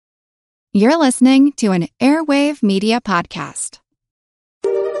You're listening to an Airwave Media Podcast.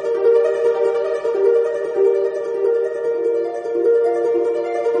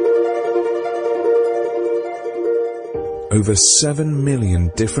 Over 7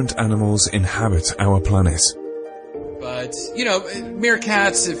 million different animals inhabit our planet. But,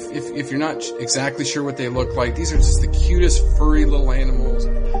 meerkats, if you're not exactly sure what they look like, these are just the cutest, furry little animals.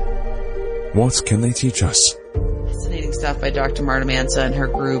 What can they teach us? Fascinating stuff by Dr. Marta Mansa and her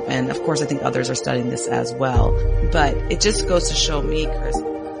group, and of course I think others are studying this as well. But it just goes to show me, Chris.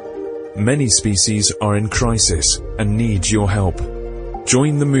 Many species are in crisis and need your help.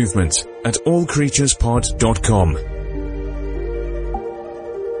 Join the movement at allcreaturespod.com.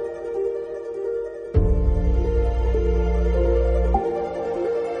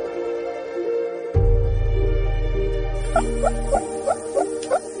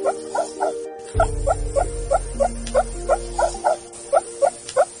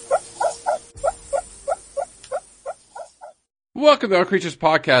 Welcome to All Creatures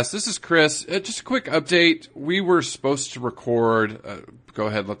Podcast. This is Chris. Just a quick update. We were supposed to record, go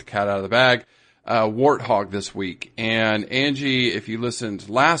ahead, let the cat out of the bag, Warthog this week. And Angie, if you listened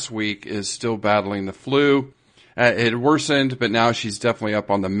last week, is still battling the flu. It worsened, but now she's definitely up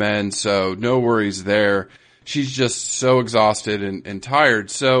on the mend, so no worries there. She's just so exhausted and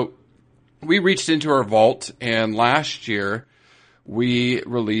tired. So we reached into our vault, and last year we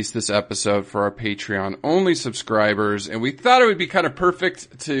released this episode for our Patreon-only subscribers, and we thought it would be kind of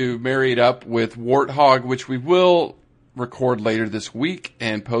perfect to marry it up with Warthog, which we will record later this week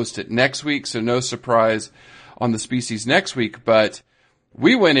and post it next week, so no surprise on the species next week. But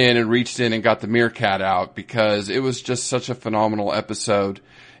we went in and reached in and got the meerkat out because it was just such a phenomenal episode.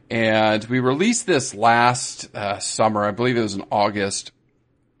 And we released this last summer, I believe it was in August,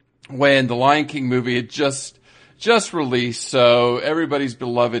 when the Lion King movie had just released, so everybody's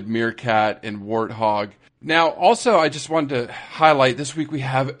beloved meerkat and warthog. Now, also, I just wanted to highlight, this week we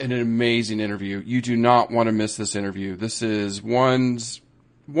have an amazing interview. You do not want to miss this interview. This is one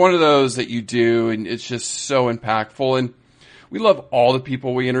of those that you do, and it's just so impactful. And we love all the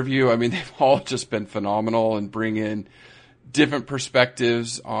people we interview. I mean, they've all just been phenomenal and bring in different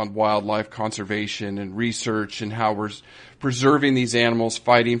perspectives on wildlife conservation and research and how we're preserving these animals,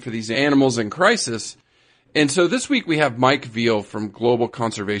 fighting for these animals in crisis. And so this week we have Mike Veal from Global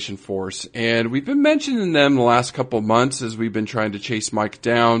Conservation Force, and we've been mentioning them the last couple of months as we've been trying to chase Mike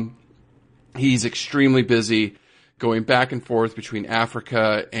down. He's extremely busy going back and forth between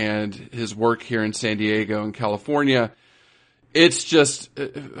Africa and his work here in San Diego and California. It's just,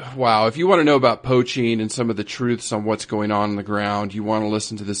 wow. If you want to know about poaching and some of the truths on what's going on the ground, you want to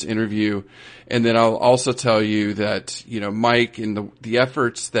listen to this interview. And then I'll also tell you that, Mike and the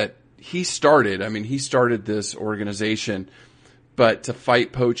efforts that he started this organization, but to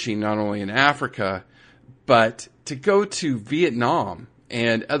fight poaching not only in Africa, but to go to Vietnam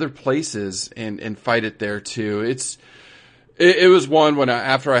and other places and fight it there too. It was one when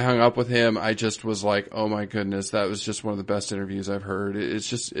after I hung up with him, I just was like, oh my goodness, that was just one of the best interviews I've heard. It's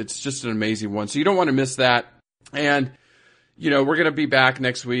just an amazing one. So you don't want to miss that. And we're going to be back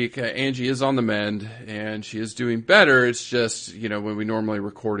next week. Angie is on the mend and she is doing better. It's just, when we normally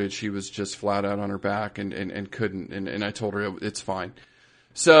recorded, she was just flat out on her back and couldn't. And I told her it's fine.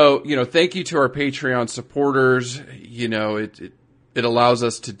 So, thank you to our Patreon supporters. It allows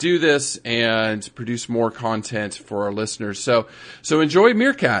us to do this and produce more content for our listeners. So enjoy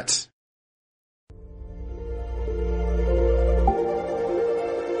meerkats.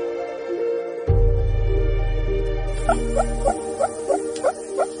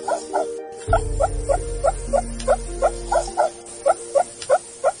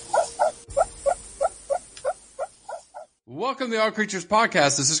 Welcome to the All Creatures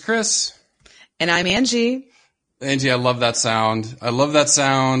Podcast. This is Chris. And I'm Angie. Angie, I love that sound.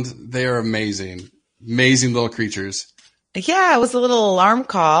 They are amazing. Amazing little creatures. Yeah, it was a little alarm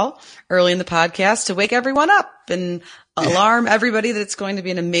call early in the podcast to wake everyone up and alarm everybody that it's going to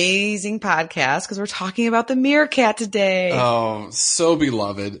be an amazing podcast because we're talking about the meerkat today. Oh, so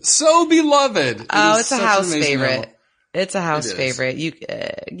beloved. So beloved. It's a house favorite. Animal. It's a house favorite.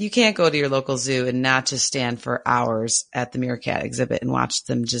 You can't go to your local zoo and not just stand for hours at the meerkat exhibit and watch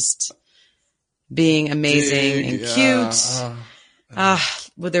them just being amazing and cute,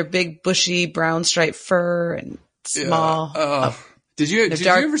 with their big bushy brown striped fur and small. Did you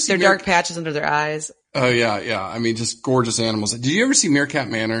ever see their dark patches under their eyes? Oh yeah. I mean, just gorgeous animals. Did you ever see Meerkat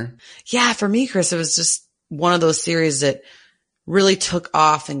Manor? Yeah, for me, Chris, it was just one of those series that really took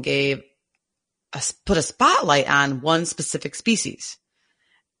off and put a spotlight on one specific species,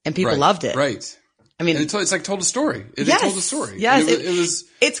 and people loved it. Right. I mean, and it's like told a story. It told a story. Yes. It was.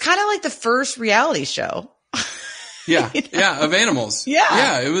 It's kind of like the first reality show. Yeah. Yeah. Of animals. Yeah.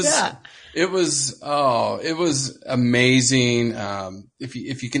 Yeah. It was. Yeah. It was amazing.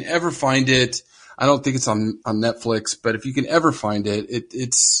 If you can ever find it, I don't think it's on Netflix, but if you can ever find it,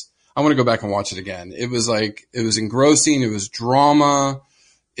 I want to go back and watch it again. It was engrossing. It was drama.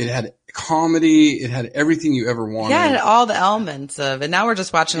 It had comedy. It had everything you ever wanted. Yeah, it had all the elements of, and now we're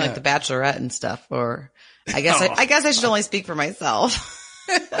just watching like The Bachelorette and stuff, or I guess I should only speak for myself.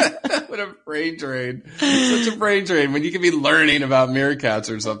 What a brain drain. Such a brain drain when you could be learning about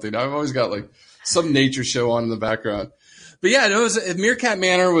meerkats or something. I've always got like some nature show on in the background. But yeah, Meerkat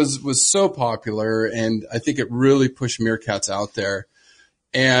Manor was so popular, and I think it really pushed meerkats out there.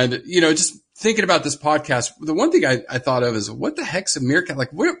 And, just thinking about this podcast, the one thing I thought of is, what the heck's a meerkat? Like,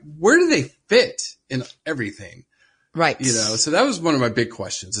 where do they fit in everything? Right. So that was one of my big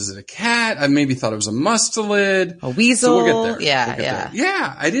questions. Is it a cat? I maybe thought it was a mustelid. A weasel. So we'll get there. Yeah, we'll get there.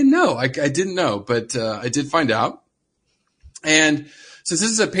 Yeah, I didn't know. I didn't know, but I did find out. And since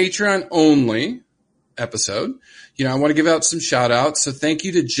this is a Patreon only episode, I want to give out some shout outs. So thank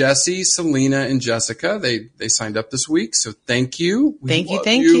you to Jesse, Selena, and Jessica. They signed up this week. So thank you. Thank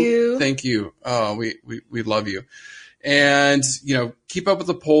you. Thank you. Oh, we love you. And, keep up with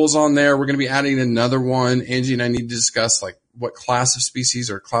the polls on there. We're going to be adding another one. Angie and I need to discuss like what class of species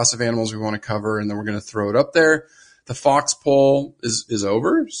or class of animals we want to cover. And then we're going to throw it up there. The fox poll is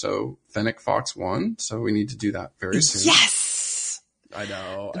over. So Fennec Fox won. So we need to do that very soon. Yes. I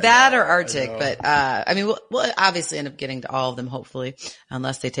know. Or Arctic, but, we'll obviously end up getting to all of them, hopefully,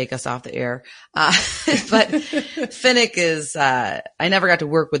 unless they take us off the air. But Fennec is, I never got to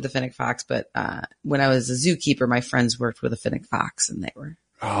work with the Fennec Fox, but, when I was a zookeeper, my friends worked with a Fennec Fox, and they were.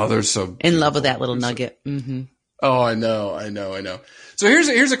 Oh, they're so in love with that little nugget. Mm-hmm. Oh, I know. So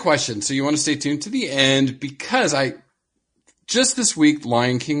here's a question. So you want to stay tuned to the end, because just this week,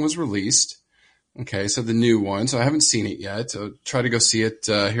 Lion King was released. Okay, so the new one. So I haven't seen it yet. So try to go see it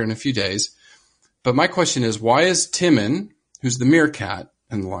here in a few days. But my question is, why is Timon, who's the meerkat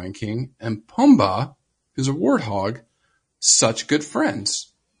in The Lion King, and Pumbaa, who's a warthog, such good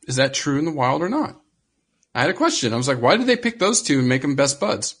friends? Is that true in the wild or not? I had a question. I was like, why did they pick those two and make them best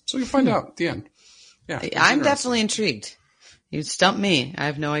buds? So you'll find out at the end. Yeah, I'm definitely intrigued. You stumped me. I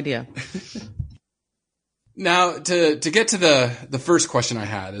have no idea. Now, to get to the first question I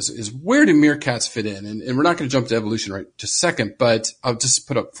had is where do meerkats fit in? And we're not going to jump to evolution right just a second, but I'll just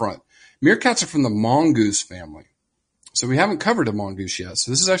put up front. Meerkats are from the mongoose family. So we haven't covered a mongoose yet.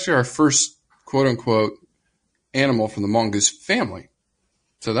 So this is actually our first quote unquote animal from the mongoose family.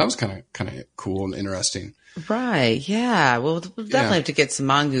 So that was kind of cool and interesting. Right. Yeah. We'll definitely have to get some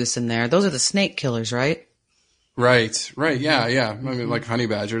mongoose in there. Those are the snake killers, right? Right. Yeah. I mean, like honey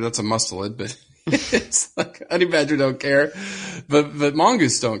badger, that's a mustelid, but it's like honey badger don't care, but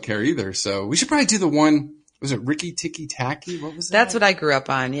mongoose don't care either. So we should probably do the one. Was it Ricky Tikki Tacky? What was that? That's what I grew up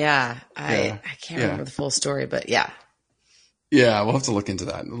on. Yeah. I can't remember the full story, but yeah. Yeah, we'll have to look into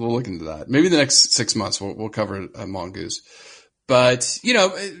that. We'll look into that. Maybe the next 6 months we'll cover a mongoose. But,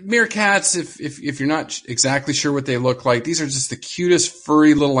 meerkats, if you're not exactly sure what they look like, these are just the cutest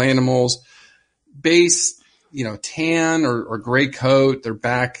furry little animals. Base, tan or gray coat. Their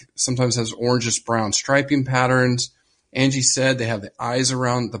back sometimes has orangish brown striping patterns. Angie said they have the eyes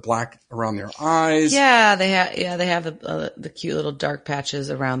around the black around their eyes. Yeah, they have the cute little dark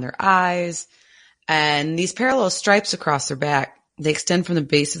patches around their eyes. And these parallel stripes across their back, they extend from the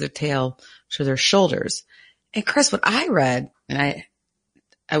base of their tail to their shoulders. And Chris, what I read, and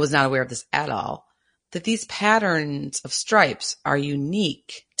I was not aware of this at all, that these patterns of stripes are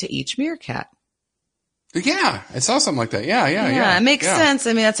unique to each meerkat. Yeah, I saw something like that. Yeah. It makes sense.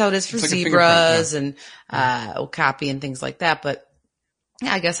 I mean, that's how it is for zebras and okapi and things like that. But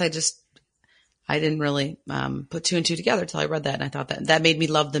yeah, I guess I didn't really put two and two together until I read that, and I thought that made me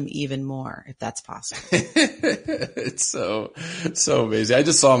love them even more, if that's possible. It's so amazing. I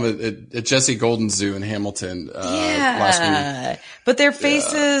just saw them at Jesse Golden Zoo in Hamilton last week. But their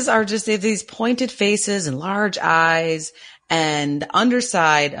faces are just, they have these pointed faces and large eyes, and the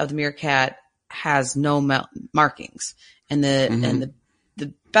underside of the meerkat has no markings, and the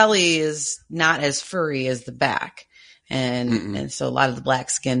belly is not as furry as the back. And so a lot of the black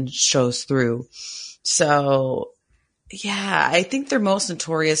skin shows through. So yeah, I think they're most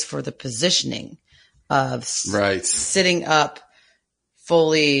notorious for the positioning of sitting up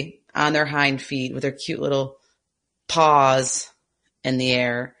fully on their hind feet with their cute little paws in the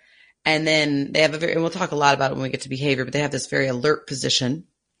air. And then they have and we'll talk a lot about it when we get to behavior, but they have this very alert position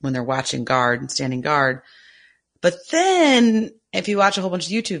when they're watching guard and standing guard. But then if you watch a whole bunch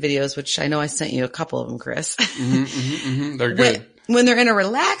of YouTube videos, which I know I sent you a couple of them, Chris, they're good. When they're in a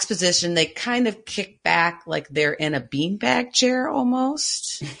relaxed position, they kind of kick back like they're in a beanbag chair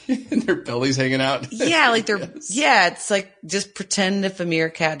almost. And their belly's hanging out. Yeah, like it's like just pretend if a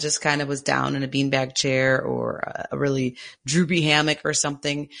meerkat just kind of was down in a beanbag chair or a really droopy hammock or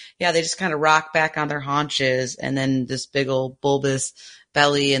something. Yeah, they just kind of rock back on their haunches and then this big old bulbous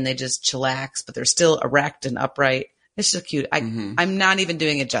belly and they just chillax, but they're still erect and upright. It's so cute. I'm not even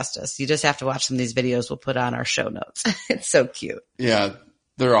doing it justice. You just have to watch some of these videos we'll put on our show notes. It's so cute. Yeah,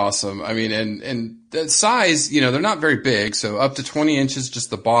 they're awesome. I mean, and the size, they're not very big. So up to 20 inches,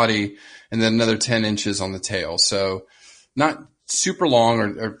 just the body, and then another 10 inches on the tail. So not super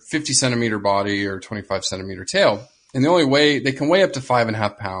long or 50 centimeter body or 25 centimeter tail. And they can weigh up to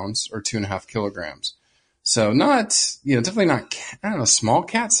 5.5 pounds or 2.5 kilograms. So not, definitely not, I don't know, small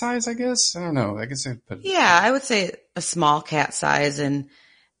cat size, I guess. I don't know. I guess I'd put it. Yeah, I would say a small cat size. And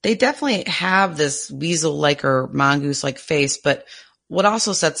they definitely have this weasel-like or mongoose-like face. But what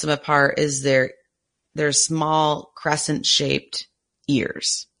also sets them apart is their small crescent-shaped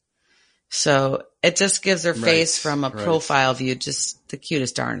ears. So it just gives their face from a profile view just the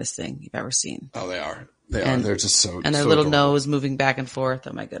cutest, darndest thing you've ever seen. Oh, they are. They're just so, and their so little adorable. nose moving back and forth.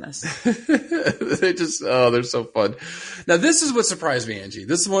 Oh my goodness. They're so fun. Now this is what surprised me, Angie.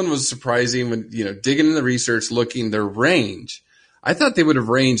 This one was surprising when, digging in the research, looking their range. I thought they would have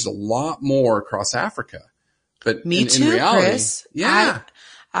ranged a lot more across Africa, but me too, in reality, Chris. yeah.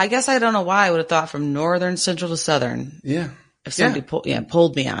 I guess I don't know why I would have thought from northern, central to southern. Yeah. If somebody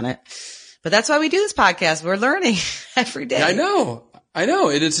pulled me on it, but that's why we do this podcast. We're learning every day. Yeah, I know.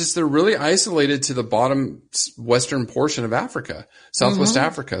 It is just, they're really isolated to the bottom western portion of Africa, Southwest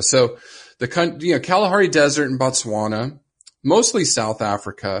Africa. So the Kalahari Desert in Botswana, mostly South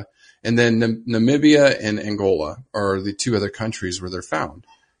Africa, and then Namibia and Angola are the two other countries where they're found.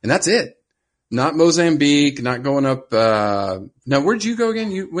 And that's it. Not Mozambique, not going up, now where'd you go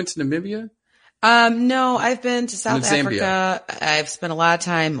again? You went to Namibia? No, I've been to South Africa. I've spent a lot of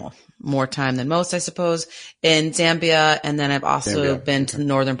time, more time than most, I suppose, in Zambia. And then I've also been to the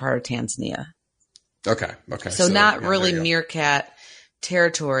northern part of Tanzania. Okay. So not really meerkat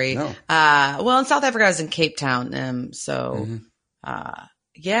territory. No. Well, in South Africa, I was in Cape Town. No.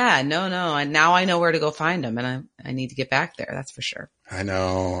 Now I know where to go find them and I need to get back there. That's for sure. I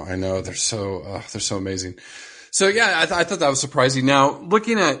know. They're so amazing. So yeah, I thought that was surprising. Now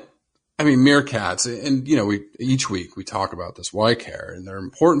looking at, meerkats, and each week we talk about this, why care, and they're an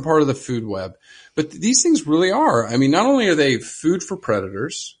important part of the food web. But these things really are. Not only are they food for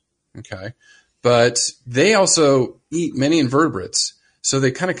predators, okay, but they also eat many invertebrates. So they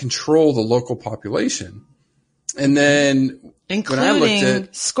kind of control the local population. And then including when I looked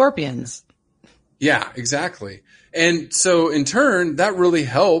at scorpions. Yeah, exactly. And so in turn, that really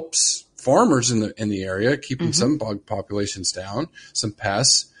helps farmers in the area, keeping some bug populations down, some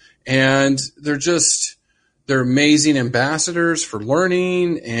pests. And they're amazing ambassadors for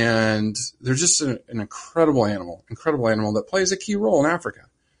learning, and they're just an incredible animal that plays a key role in Africa,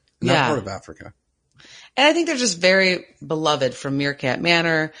 in that part of Africa. And I think they're just very beloved, from Meerkat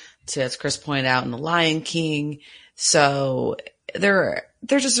Manor to, as Chris pointed out, in The Lion King. So they're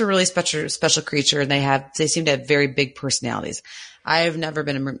just a really special creature, and they seem to have very big personalities. I've never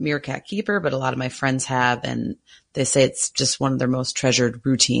been a meerkat keeper, but a lot of my friends have, and they say it's just one of their most treasured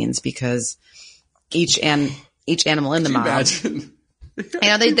routines because each animal in the mob,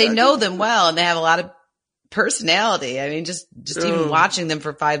 they know them well, and they have a lot of personality. Just even watching them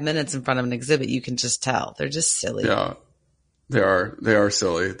for 5 minutes in front of an exhibit, you can just tell they're just silly. Yeah, they are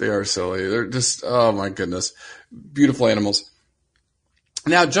silly. They're just, oh my goodness, beautiful animals.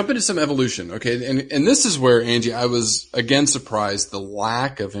 Now jump into some evolution, okay? And this is where, Angie, I was again surprised the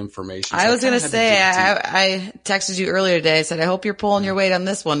lack of information. I was going to say, I texted you earlier today. I said, I hope you're pulling your weight on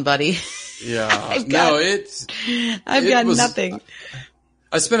this one, buddy. Yeah. I've got nothing.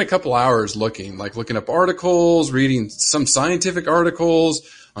 I spent a couple hours looking up articles, reading some scientific articles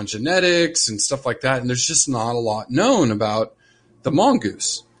on genetics and stuff like that. And there's just not a lot known about the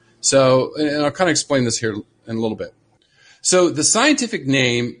mongoose. So, and I'll kind of explain this here in a little bit. So the scientific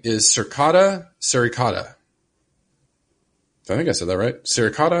name is Suricata suricata. I think I said that right.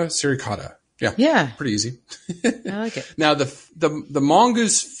 Suricata suricata. Yeah. Pretty easy. I like it. Now the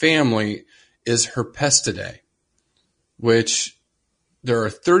mongoose family is Herpestidae, which there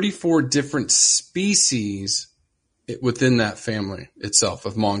are 34 different species within that family itself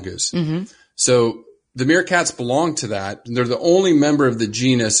of mongoose. Mm-hmm. So the meerkats belong to that. They're the only member of the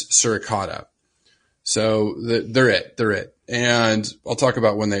genus Suricata. So they're it. And I'll talk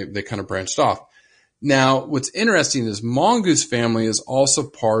about when they kind of branched off. Now, what's interesting is mongoose family is also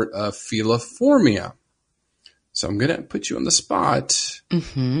part of Feliformia. So I'm going to put you on the spot.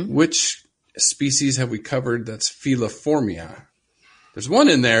 Mm-hmm. Which species have we covered that's Feliformia? There's one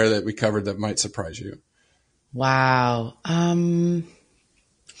in there that we covered that might surprise you. Wow. Otter?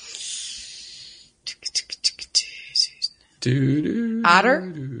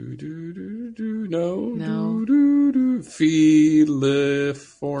 No.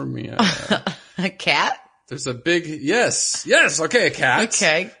 Feliformia. A cat? There's a big, yes. Okay, a cat.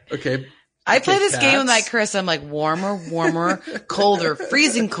 Okay. I play this game with my Chris. I'm like warmer, colder,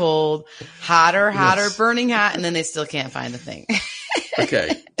 freezing cold, hotter, Yes. burning hot, and then they still can't find the thing.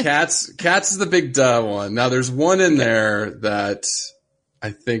 Okay. Cats is the big duh one. Now there's one in there that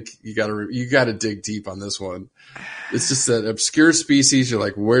I think you gotta dig deep on this one. It's just an obscure species. You're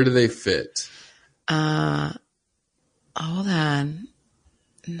like, where do they fit? Hold on.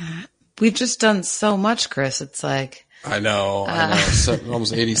 We've just done so much, Chris. It's like, I know. So,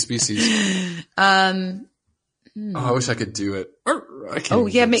 almost 80 species. I wish I could do it. I can't oh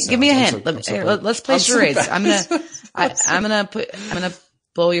yeah, even do give me a sounds. hint. I'm so bad. Let's play I'm so charades. bad. I'm gonna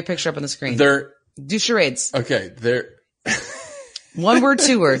blow your picture up on the screen. Do charades. Okay. One word,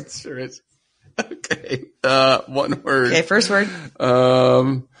 2 words. Charades. Okay. One word. Okay, first word.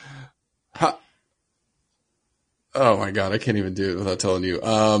 Oh my God. I can't even do it without telling you.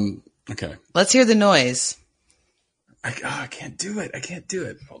 Okay. Let's hear the noise. I can't do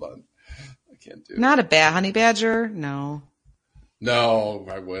it. Hold on. I can't do it. Not a honey badger. No. No,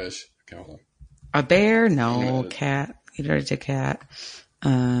 I wish. Okay, hold on. A bear. No. Cat. You already did cat.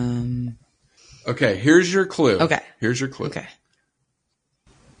 Okay, here's your clue. Okay. Here's your clue. Okay.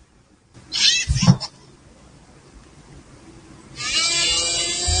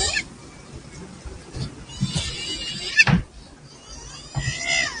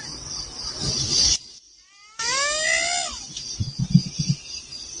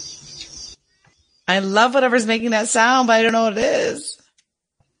 I love whatever's making that sound, but I don't know what it is.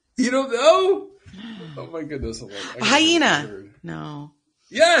 You don't know? Oh my goodness. Hyena. No.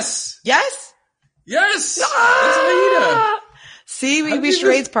 Yes. Yes? Yes. It's hyena. See, we can be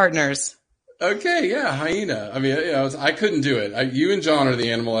charades partners. Okay, yeah, hyena. I mean, I couldn't do it. You and John are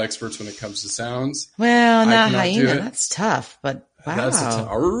the animal experts when it comes to sounds. Well, not cannot do hyena. it. That's tough, but wow. That's they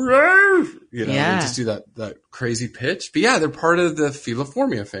just do that crazy pitch. But yeah, they're part of the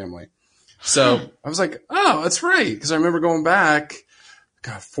Feliformia family. So I was like, oh, that's right. Because I remember going back,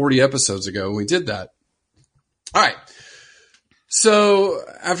 40 episodes ago when we did that. All right. So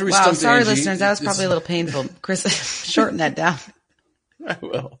after we stumped sorry, Angie, listeners, that was probably a little painful. Chris, shorten that down. I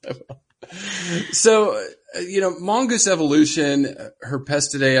will. So, mongoose evolution,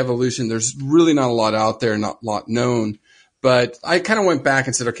 Herpestidae evolution, there's really not a lot out there, not a lot known. But I kind of went back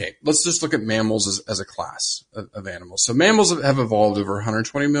and said, okay, let's just look at mammals as a class of animals. So mammals have evolved over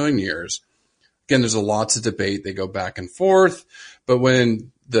 120 million years. Again, there's a lot to debate. They go back and forth. But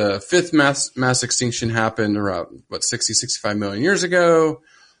when the fifth mass extinction happened around, 65 million years ago,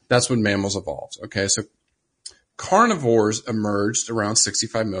 that's when mammals evolved. Okay, so carnivores emerged around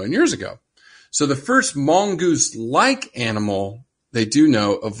 65 million years ago. So the first mongoose-like animal, they do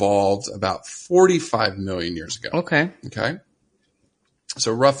know, evolved about 45 million years ago. Okay.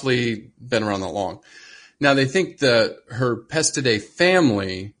 So roughly been around that long. Now they think the Herpestidae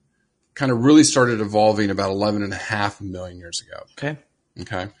family kind of really started evolving about 11.5 million years ago. Okay.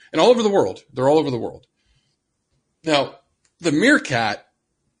 And all over the world. They're all over the world. Now, the meerkat,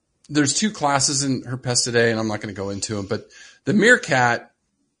 there's 2 classes in Herpestidae, and I'm not going to go into them, but the meerkat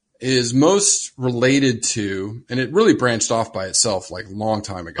is most related to, and it really branched off by itself like a long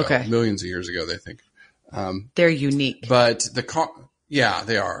time ago, millions of years ago, they think. They're unique. But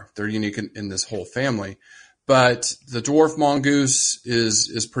they are. They're unique in this whole family. But the dwarf mongoose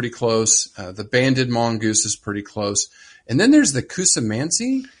is pretty close. The banded mongoose is pretty close. And then there's the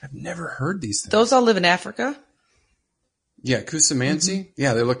Cusamansi. I've never heard these things. Those all live in Africa? Yeah, Cusamansi. Mm-hmm.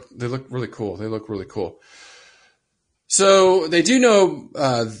 Yeah, they look really cool. They look really cool. So they do know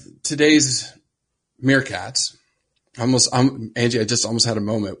today's meerkats. Angie, I just almost had a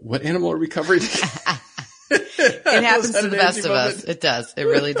moment. What animal are we covering? It happens to the best of us. It does. It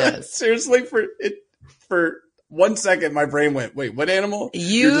really does. Seriously, for 1 second, my brain went, wait, what animal?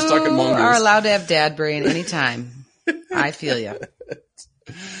 You're just talking mongoose. Are allowed to have dad brain anytime. I feel you.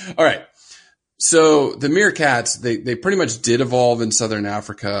 All right. So the meerkats, they pretty much did evolve in southern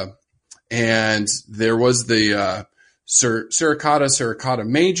Africa. And there was the Suricata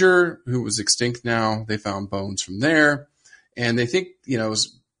major, who was extinct now. They found bones from there. And they think, it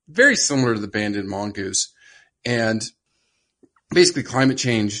was very similar to the banded mongoose. And basically climate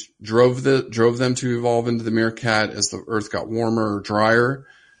change drove them to evolve into the meerkat as the earth got warmer or drier,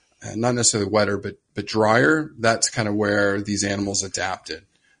 not necessarily wetter, but drier. That's kind of where these animals adapted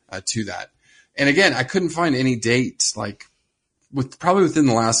to that. And again, I couldn't find any dates, like probably within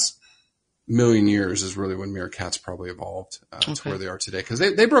the last million years is really when meerkats probably evolved to where they are today. Cause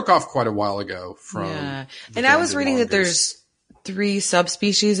they broke off quite a while ago from. Yeah. And I was reading that there's 3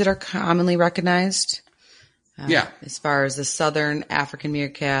 subspecies that are commonly recognized. As far as the southern African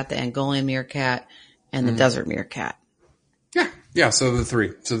meerkat, the Angolan meerkat, and the desert meerkat. Yeah. So the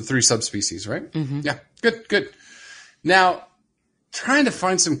 3 subspecies, right? Mm-hmm. Yeah. Good. Now, trying to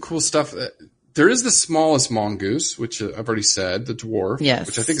find some cool stuff. There is the smallest mongoose, which I've already said, the dwarf. Yes.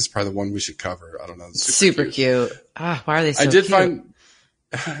 Which I think is probably the one we should cover. I don't know. Super cute. Why are they so cute?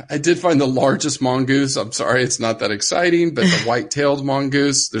 I did find the largest mongoose. I'm sorry, it's not that exciting, but the white-tailed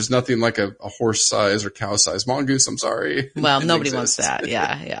mongoose, there's nothing like a horse size or cow size mongoose. I'm sorry. Well, nobody wants that.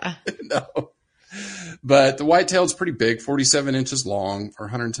 Yeah. No. But the white-tailed's pretty big, 47 inches long or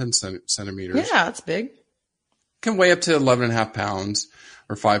 110 centimeters. Yeah, that's big. Can weigh up to 11.5 pounds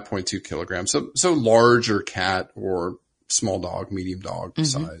or 5.2 kilograms. So larger cat or small dog, medium dog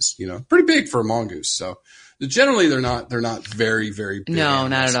size, pretty big for a mongoose. So generally they're not very, very big. No, animals.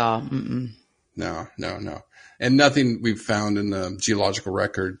 not at all. Mm-mm. No. And nothing we've found in the geological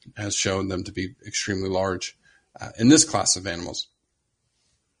record has shown them to be extremely large in this class of animals.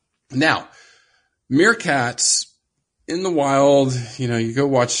 Now, meerkats in the wild, you go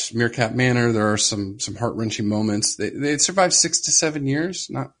watch Meerkat Manor. There are some heart-wrenching moments. They survive 6 to 7 years.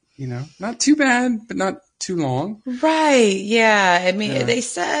 Not too bad, but not too long. Right. Yeah. I mean, They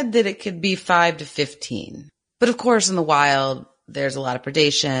said that it could be 5 to 15, but of course in the wild, there's a lot of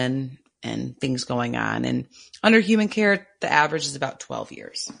predation and things going on. And under human care, the average is about 12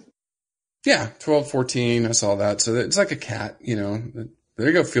 years. Yeah. 12, 14. I saw that. So it's like a cat, there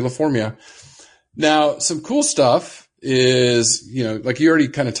you go. Filiformia. Now, some cool stuff is, like you already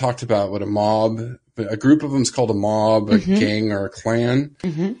kind of talked about what a group of them is called a mob, a gang or a clan.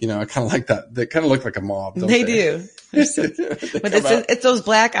 Mm-hmm. I kind of like that. They kind of look like a mob. Don't they do. But it's those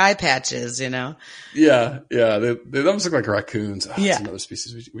black eye patches, Yeah. They almost look like raccoons. That's another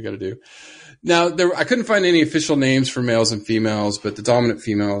species we got to do. Now, I couldn't find any official names for males and females, but the dominant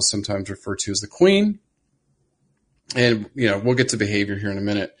female is sometimes referred to as the queen. And, we'll get to behavior here in a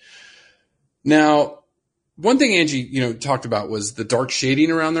minute. Now, one thing Angie, talked about was the dark shading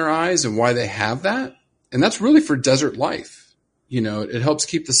around their eyes and why they have that. And that's really for desert life. It helps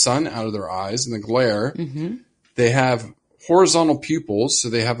keep the sun out of their eyes and the glare. Mm-hmm. They have horizontal pupils, so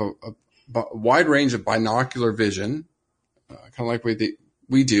they have a wide range of binocular vision, kind of like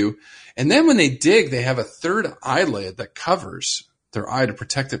we do. And then when they dig, they have a third eyelid that covers their eye to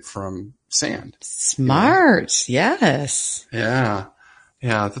protect it from sand. Smart. Yes. Yeah.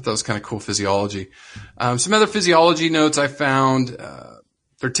 Yeah, I thought that was kind of cool physiology. Some other physiology notes I found,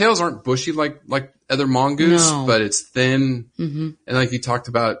 their tails aren't bushy like other mongoose, but it's thin. Mm-hmm. And like you talked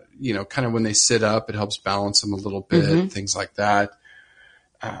about, kind of when they sit up, it helps balance them a little bit, things like that.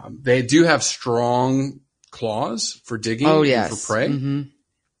 They do have strong claws for digging and for prey. Mm-hmm.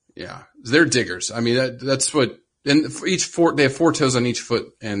 Yeah, they're diggers. I mean, that's what, and for they have 4 toes on each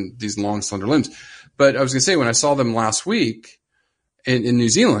foot and these long, slender limbs. But I was going to say, when I saw them last week, in New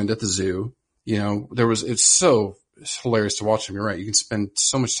Zealand at the zoo, it's so hilarious to watch them. You're right. You can spend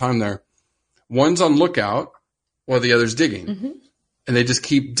so much time there. One's on lookout while the other's digging. Mm-hmm. And they just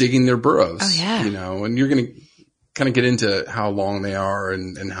keep digging their burrows. Oh, yeah. And you're going to kind of get into how long they are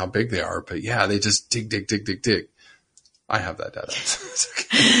and how big they are. But yeah, they just dig. I have that data.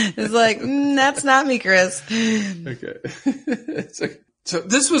 It's like, that's not me, Chris. Okay. So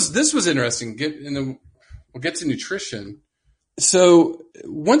this was interesting. We'll get to nutrition. So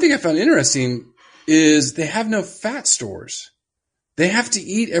one thing I found interesting is they have no fat stores. They have to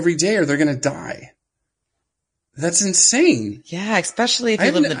eat every day or they're going to die. That's insane. Yeah, especially if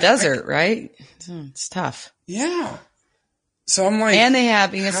you live in the desert, right? It's tough. Yeah. So I'm like...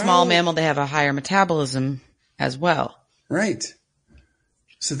 And being a small mammal, they have a higher metabolism as well. Right.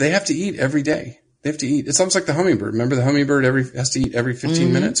 So they have to eat every day. They have to eat. It's almost like the hummingbird. Remember the hummingbird has to eat every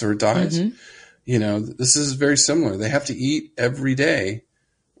 15 minutes or it dies? Mm-hmm. This is very similar. They have to eat every day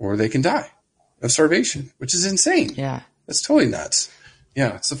or they can die of starvation, which is insane. Yeah. That's totally nuts.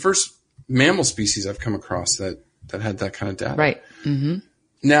 Yeah. It's the first mammal species I've come across that had that kind of data. Right. Mm-hmm.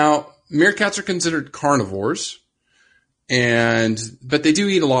 Now, meerkats are considered carnivores but they do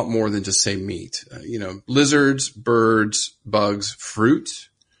eat a lot more than just say meat. Lizards, birds, bugs, fruit,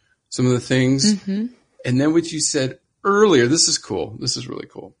 some of the things. Mm-hmm. And then what you said earlier, this is cool. This is really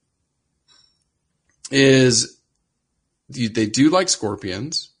cool. Is they do like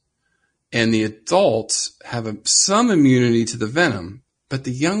scorpions, and the adults have some immunity to the venom, but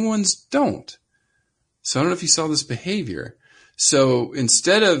the young ones don't. So I don't know if you saw this behavior. So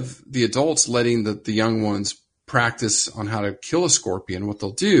instead of the adults letting the young ones practice on how to kill a scorpion, what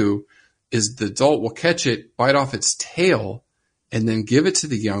they'll do is the adult will catch it, bite off its tail, and then give it to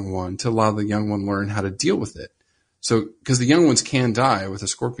the young one to allow the young one learn how to deal with it. So, because the young ones can die with a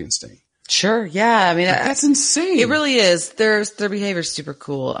scorpion sting. Sure. Yeah. I mean, that's insane. It really is. Their behavior is super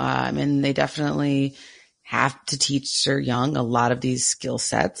cool. And they definitely have to teach their young a lot of these skill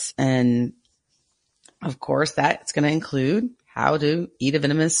sets. And of course, that's going to include how to eat a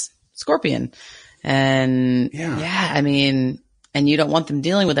venomous scorpion. And yeah, I mean, and you don't want them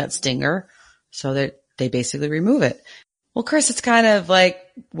dealing with that stinger, so that they basically remove it. Well, Chris, it's kind of like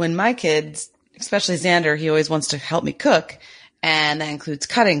when my kids, especially Xander, he always wants to help me cook, and that includes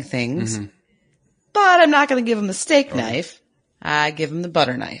cutting things. Mm-hmm. But I'm not going to give him the steak knife. I give him the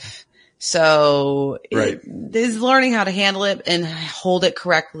butter knife. So he's learning how to handle it and hold it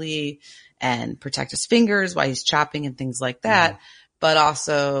correctly and protect his fingers while he's chopping and things like that, but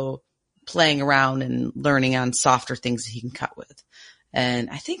also playing around and learning on softer things that he can cut with. And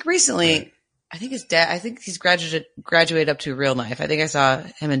I think recently, I think his dad, I think he's graduated up to a real knife. I think I saw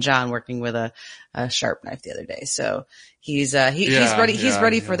him and John working with a sharp knife the other day. So he's ready. He's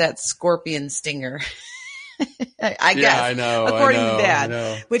ready for that scorpion stinger. I guess. I know. According to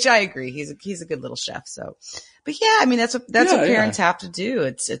Dad, which I agree. He's a good little chef. So, but yeah, I mean, that's what parents have to do.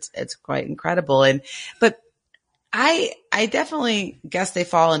 It's quite incredible. But I definitely guess they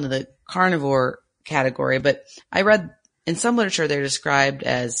fall into the carnivore category, but I read in some literature they're described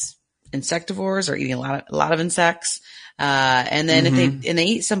as insectivores or eating a lot of insects. And then if they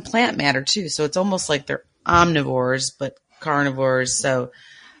eat some plant matter too. So it's almost like they're omnivores, but carnivores. So,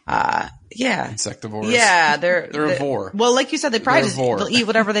 insectivores. Yeah. They're a vor. Well, like you said, they'll eat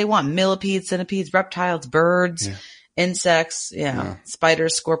whatever they want. Millipedes, centipedes, reptiles, birds, insects,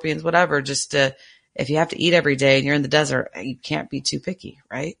 spiders, scorpions, whatever. Just, if you have to eat every day and you're in the desert, you can't be too picky,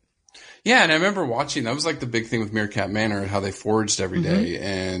 right? Yeah, and I remember watching, that was like the big thing with Meerkat Manor, how they foraged every day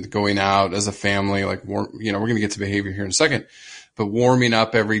and going out as a family, like, we're going to get to behavior here in a second, but warming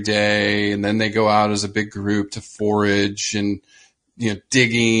up every day, and then they go out as a big group to forage and,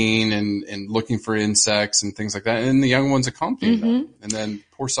 digging and looking for insects and things like that. And the young ones accompanying them. And then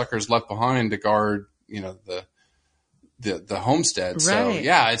poor suckers left behind to guard, the homestead. Right. So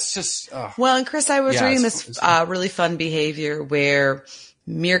yeah, it's just, well, and Chris, I was reading this, really fun behavior where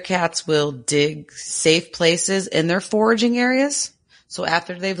meerkats will dig safe places in their foraging areas. So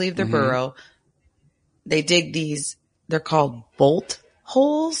after they leave their burrow, they dig these, they're called bolt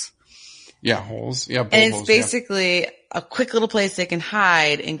holes. Yeah, holes. Yeah, bolt and it's holes, basically a quick little place they can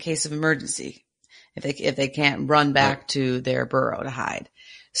hide in case of emergency. If they can't run back to their burrow to hide.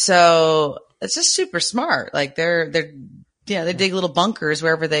 So it's just super smart. Like they dig little bunkers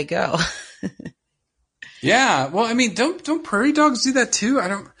wherever they go. Yeah. Well, I mean, don't prairie dogs do that too?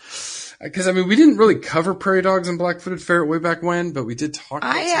 Because we didn't really cover prairie dogs and black-footed ferret way back when, but we did talk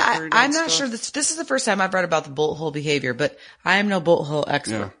about prairie dog I'm not stuff. sure this is the first time I've read about the bolt hole behavior, but I am no bolt hole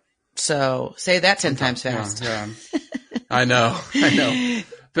expert. Yeah. So say that 10 times fast. Yeah. I know.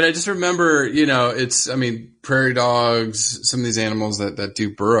 But I just remember, prairie dogs, some of these animals that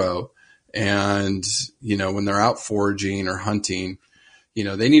do burrow and, when they're out foraging or hunting,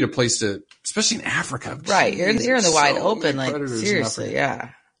 they need a place to, especially in Africa. Right. You're in the wide open, like seriously.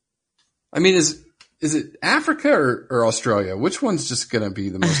 Yeah. I mean, is it Africa or Australia? Which one's just going to be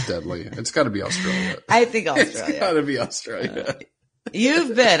the most deadly? It's got to be Australia. I think Australia. It's got to be Australia.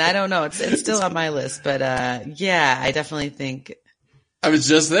 You've been, I don't know. It's still on my list, but, I definitely think. I was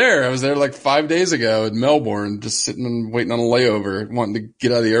just there. I was there like 5 days ago in Melbourne, just sitting and waiting on a layover, wanting to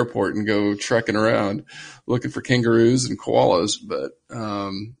get out of the airport and go trekking around, looking for kangaroos and koalas. But,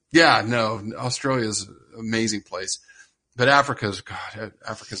 Australia's an amazing place. But Africa's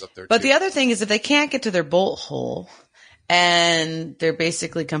up there too. But the other thing is if they can't get to their bolt hole and they're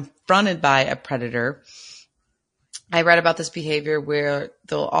basically confronted by a predator, I read about this behavior where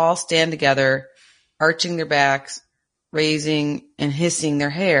they'll all stand together, arching their backs, raising and hissing their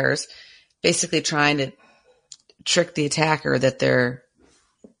hairs, basically trying to trick the attacker that they're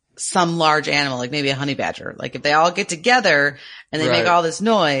some large animal, like maybe a honey badger. Like if they all get together and they make all this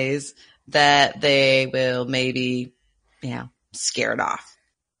noise, that they will maybe, scare it off.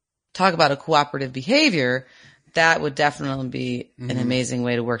 Talk about a cooperative behavior. That would definitely be an amazing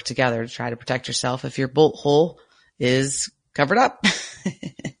way to work together to try to protect yourself if your bolt hole is covered up.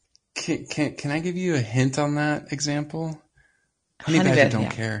 Can I give you a hint on that example? Honey badger don't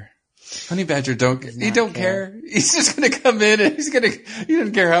care. Honey badger don't care. He's just going to come in and he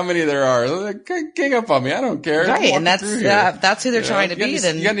doesn't care how many there are. Like, gang up on me. I don't care. Right. And that's who they're trying to be. You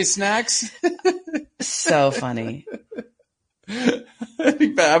got any snacks? So funny.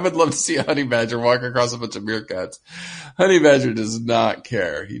 I would love to see a honey badger walk across a bunch of meerkats. Honey badger does not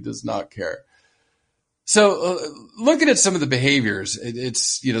care. He does not care. So looking at some of the behaviors,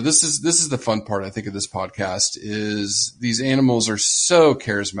 it's, this is the fun part, I think, of this podcast is these animals are so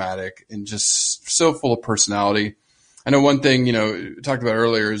charismatic and just so full of personality. I know one thing, we talked about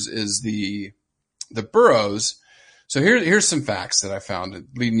earlier is the burrows. So here's some facts that I found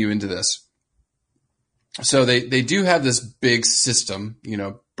leading you into this. So they do have this big system,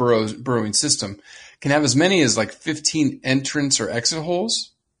 burrowing system, can have as many as like 15 entrance or exit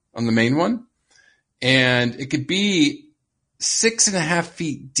holes on the main one. And it could be 6.5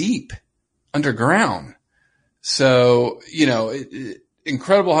 feet deep underground. So,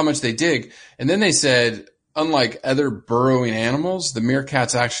 incredible how much they dig. And then they said, unlike other burrowing animals, the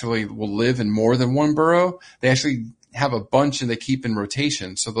meerkats actually will live in more than one burrow. They actually have a bunch and they keep in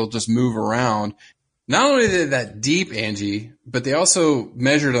rotation. So they'll just move around. Not only are they that deep, Angie, but they also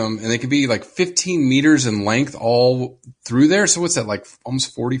measured them and they could be like 15 meters in length all through there. So what's that, like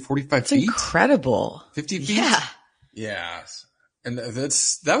almost 40, 45 feet? Incredible. 50 feet? Yeah. Yeah. And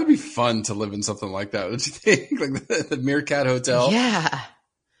that would be fun to live in something like that. Don't you think? Like the Meerkat Hotel. Yeah.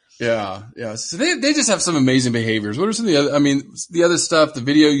 Yeah. Yeah. So they just have some amazing behaviors. What are some of the other stuff? The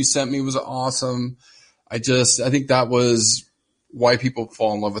video you sent me was awesome. I think that was why people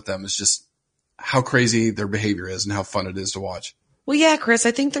fall in love with them, is just how crazy their behavior is and how fun it is to watch. Well, yeah, Chris,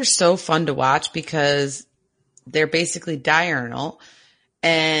 I think they're so fun to watch because they're basically diurnal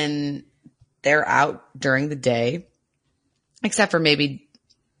and they're out during the day, except for maybe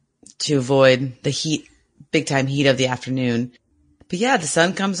to avoid the heat, big time heat of the afternoon. But yeah, the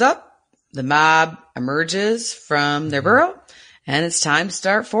sun comes up, the mob emerges from their burrow, and it's time to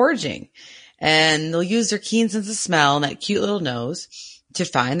start foraging. And they'll use their keen sense of smell and that cute little nose to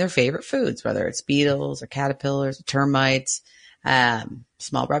find their favorite foods, whether it's beetles or caterpillars or termites,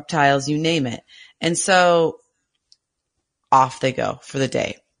 small reptiles, you name it. And so off they go for the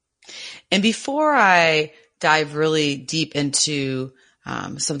day. And before I dive really deep into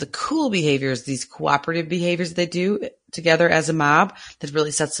some of the cool behaviors, these cooperative behaviors that they do together as a mob that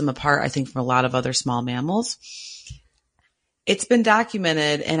really sets them apart, I think, from a lot of other small mammals, it's been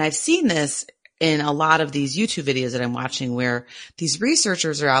documented, and I've seen this in a lot of these YouTube videos that I'm watching where these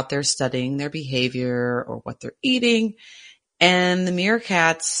researchers are out there studying their behavior or what they're eating, and the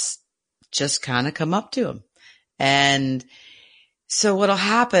meerkats just kind of come up to them. And so what'll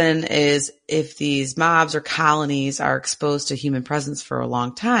happen is if these mobs or colonies are exposed to human presence for a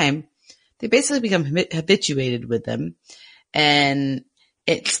long time, they basically become habituated with them. And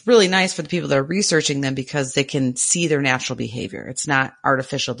it's really nice for the people that are researching them because they can see their natural behavior. It's not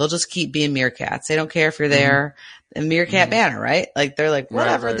artificial. They'll just keep being meerkats. They don't care if you're there. A meerkat banner, right? Like they're like,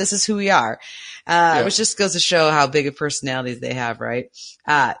 whatever, right. This is who we are. Which just goes to show how big of personalities they have, right?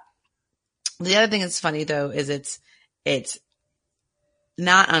 The other thing that's funny though is it's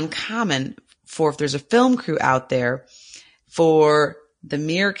not uncommon for, if there's a film crew out there, for the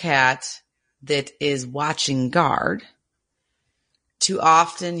meerkat that is watching guard to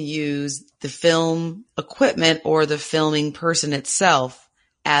often use the film equipment or the filming person itself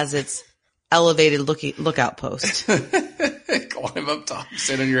as its elevated lookout post. Climb up top,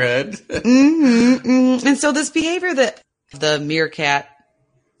 sit on your head. And so this behavior that the meerkat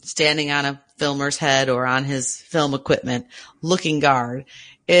standing on a filmer's head or on his film equipment looking guard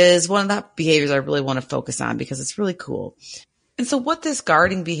is one of the behaviors I really want to focus on because it's really cool. And so what this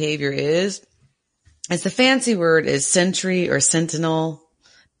guarding behavior is the fancy word is sentry or sentinel.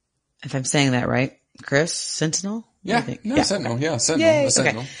 If I'm saying that right, Chris, sentinel? Yeah, sentinel. Yeah, sentinel.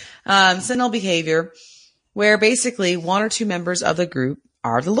 Sentinel. Okay. Sentinel behavior where basically one or two members of the group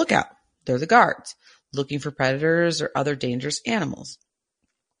are the lookout. They're the guards looking for predators or other dangerous animals.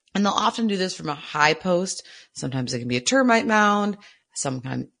 And they'll often do this from a high post. Sometimes it can be a termite mound.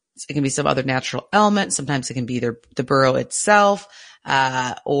 Sometimes it can be some other natural element. Sometimes it can be the burrow itself,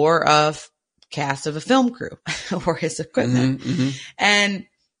 or a cast of a film crew or his equipment. And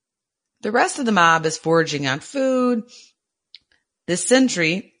the rest of the mob is foraging on food. This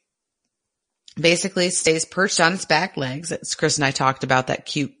sentry basically stays perched on its back legs. As Chris and I talked about, that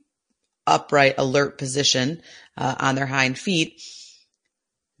cute, upright, alert position on their hind feet,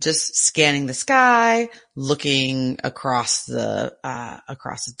 just scanning the sky, looking across the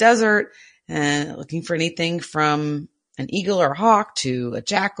desert, and looking for anything from an eagle or a hawk to a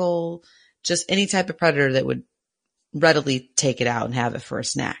jackal, just any type of predator that would readily take it out and have it for a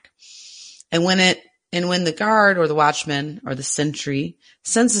snack. And when the guard or the watchman or the sentry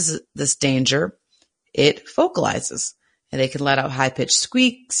senses this danger, it vocalizes, and they can let out high-pitched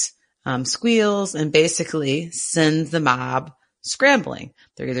squeaks, squeals, and basically send the mob scrambling.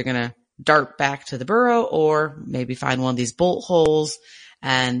 They're either going to dart back to the burrow or maybe find one of these bolt holes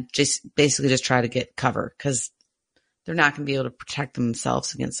and just try to get cover, because they're not going to be able to protect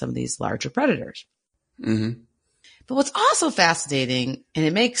themselves against some of these larger predators. Mm-hmm. But what's also fascinating, and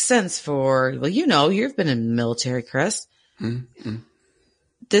it makes sense for, well, you've been in the military, Chris. Mm-hmm.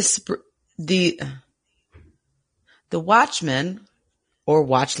 The watchmen or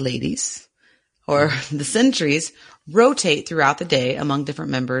watch ladies or the sentries rotate throughout the day among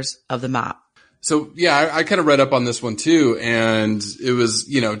different members of the mob. So yeah, I kind of read up on this one too, and it was,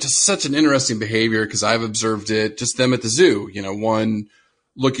 just such an interesting behavior, because I've observed it, just them at the zoo, one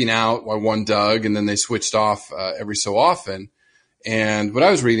looking out while one dug, and then they switched off every so often. And what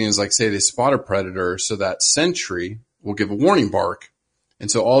I was reading is, like, say they spot a predator, so that sentry will give a warning bark. And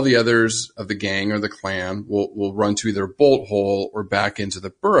so all the others of the gang or the clan will run to either a bolt hole or back into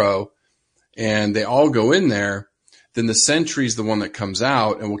the burrow, and they all go in there. Then the sentry's the one that comes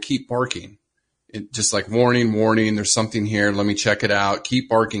out and will keep barking. Just like warning, there's something here. Let me check it out. Keep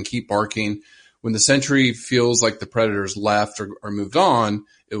barking, keep barking. When the sentry feels like the predator's left or moved on,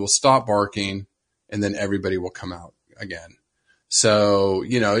 it will stop barking, and then everybody will come out again. So,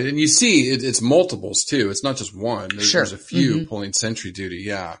 and you see it's multiples too. It's not just one. There's a few pulling sentry duty.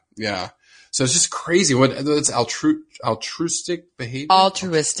 Yeah. Yeah. So it's just crazy. That's altruistic behavior.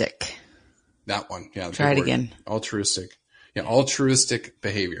 Altruistic. That one. Yeah. Try it again. Altruistic. Yeah. Altruistic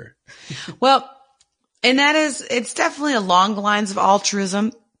behavior. Well, and it's definitely along the lines of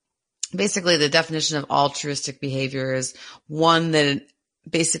altruism. Basically, the definition of altruistic behavior is one that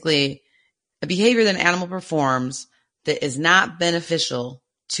basically a behavior that an animal performs that is not beneficial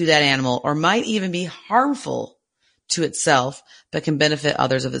to that animal or might even be harmful to itself, but can benefit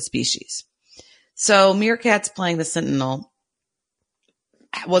others of its species. So meerkats playing the sentinel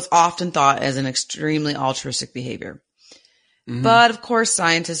was often thought as an extremely altruistic behavior. Mm-hmm. But of course,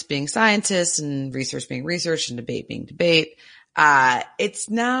 scientists being scientists and research being research and debate being debate, it's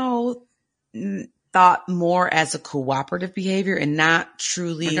now thought more as a cooperative behavior and not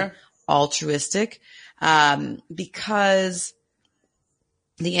truly altruistic, because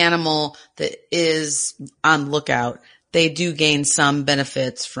the animal that is on lookout, they do gain some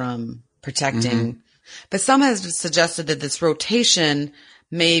benefits from protecting. Mm-hmm. But some have suggested that this rotation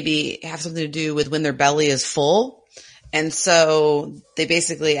maybe have something to do with when their belly is full. And so they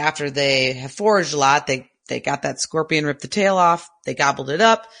basically, after they have foraged a lot, they got that scorpion, ripped the tail off, they gobbled it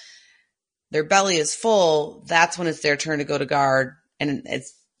up. Their belly is full. That's when it's their turn to go to guard. And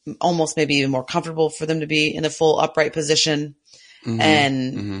it's almost maybe even more comfortable for them to be in the full upright position. Mm-hmm.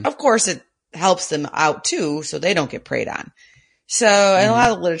 And of course it helps them out too, so they don't get preyed on. So in a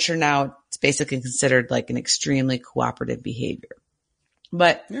lot of literature now, it's basically considered like an extremely cooperative behavior.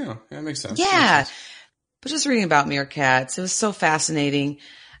 But yeah, that makes sense. Yeah. Makes sense. But just reading about meerkats, it was so fascinating.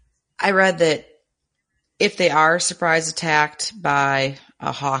 I read that if they are surprise attacked by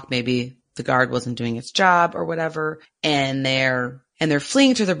a hawk, maybe the guard wasn't doing its job or whatever, and they're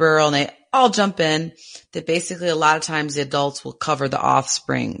fleeing to the burrow and they all jump in, that basically a lot of times the adults will cover the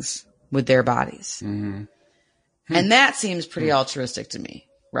offsprings with their bodies. Mm-hmm. And that seems pretty altruistic to me,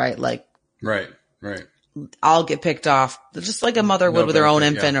 right? Like, right. I'll get picked off just like a mother would with her own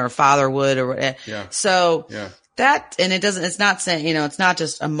infant or a father would or whatever. Yeah. So that, and it's not saying, it's not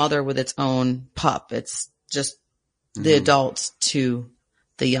just a mother with its own pup. It's just the adults to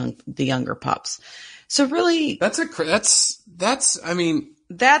the younger pups. So really that's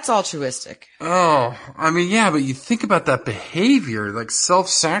altruistic. Oh, yeah, but you think about that behavior, like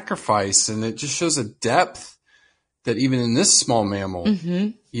self-sacrifice, and it just shows a depth that even in this small mammal,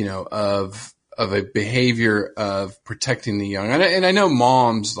 of a behavior of protecting the young. And I know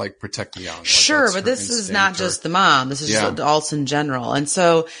moms like protect the young. Like sure, but this is not just the mom. This is just adults in general. And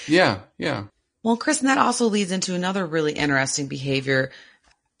so. Yeah. Well, Chris, and that also leads into another really interesting behavior.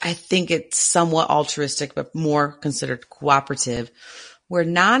 I think it's somewhat altruistic, but more considered cooperative, where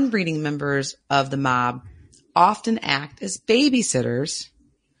non-breeding members of the mob often act as babysitters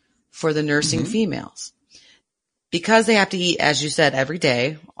for the nursing females. Because they have to eat, as you said, every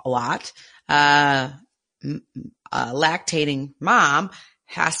day, a lot. Lactating mom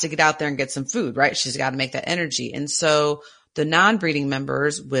has to get out there and get some food, right? She's got to make that energy. And so the non-breeding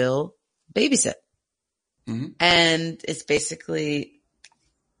members will babysit. And it's basically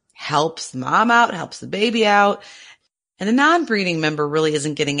helps the mom out, helps the baby out. And the non-breeding member really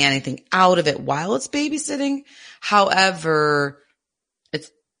isn't getting anything out of it while it's babysitting. However,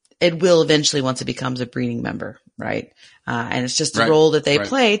 it will eventually once it becomes a breeding member, right? And it's just a role that they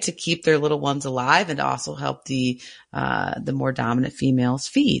play to keep their little ones alive and to also help the more dominant females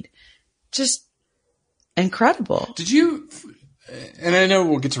feed. Just incredible. Did you, and I know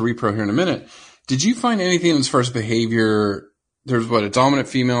we'll get to repro here in a minute, did you find anything as far as behavior? There's a dominant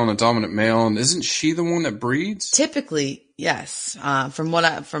female and a dominant male, and isn't she the one that breeds? Typically, yes. From what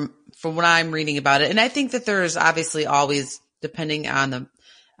I'm reading about it. And I think that there's obviously always, depending on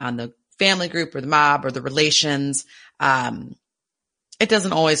the family group or the mob or the relations, it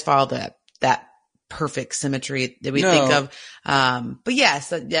doesn't always follow that perfect symmetry that we think of. But yes,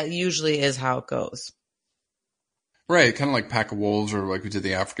 that usually is how it goes. Right. Kind of like Pack of Wolves, or like we did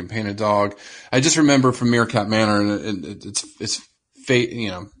the African Painted Dog. I just remember from Meerkat Manor, and it's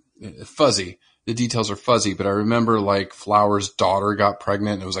fuzzy. The details are fuzzy, but I remember like Flower's daughter got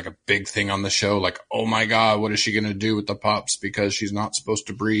pregnant, and it was like a big thing on the show. Like, oh my God, what is she going to do with the pups? Because she's not supposed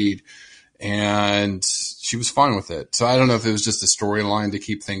to breed. And she was fine with it. So I don't know if it was just a storyline to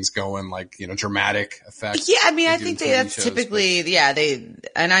keep things going, like, dramatic effects. Yeah. I mean, I think that's typically,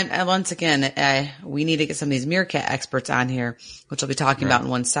 once again, we need to get some of these meerkat experts on here, which I'll be talking about in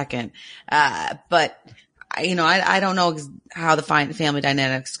 1 second. But I don't know how the family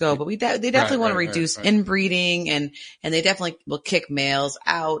dynamics go, but they definitely want to reduce inbreeding, and they definitely will kick males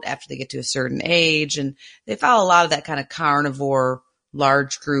out after they get to a certain age. And they follow a lot of that kind of carnivore,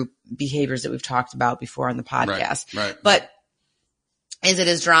 large group behaviors that we've talked about before on the podcast. But is it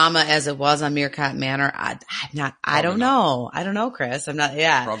as drama as it was on Meerkat Manor? I don't know. I don't know, Chris. I'm not,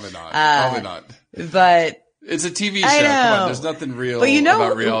 Probably not. But it's a TV show. Come on, there's nothing real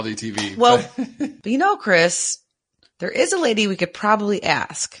about reality TV. Well, but Chris, there is a lady we could probably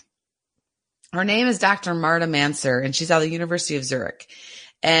ask. Her name is Dr. Marta Manser, and she's out of the University of Zurich.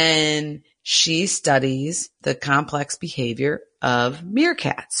 And she studies the complex behavior of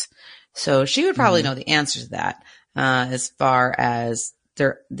meerkats. So she would probably know the answer to that, as far as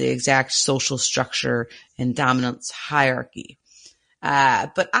the exact social structure and dominance hierarchy.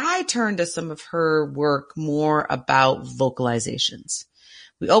 But I turned to some of her work more about vocalizations.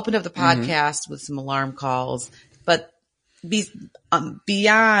 We opened up the podcast with some alarm calls, but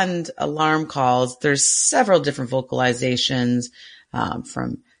beyond alarm calls, there's several different vocalizations,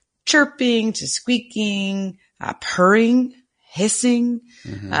 from chirping to squeaking, purring, hissing,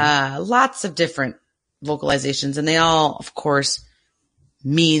 lots of different vocalizations. And they all, of course,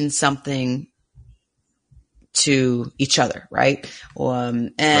 mean something to each other, right?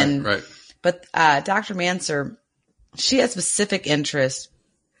 But Dr. Manser, she has specific interest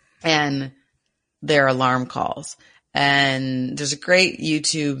in their alarm calls. And there's a great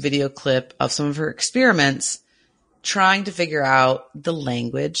YouTube video clip of some of her experiments trying to figure out the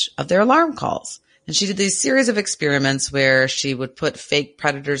language of their alarm calls. And she did these series of experiments where she would put fake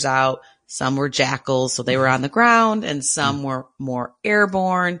predators out. Some were jackals, so they were on the ground, and some were more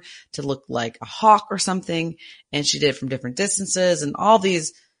airborne to look like a hawk or something. And she did it from different distances and all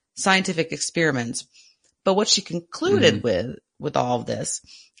these scientific experiments. But what she concluded with all of this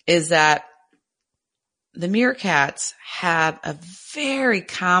is that the meerkats have a very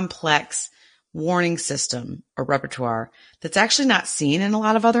complex warning system or repertoire that's actually not seen in a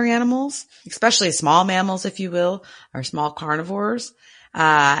lot of other animals, especially small mammals, if you will, or small carnivores.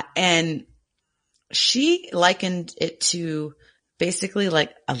 And she likened it to basically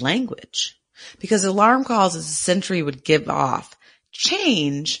like a language, because alarm calls as a sentry would give off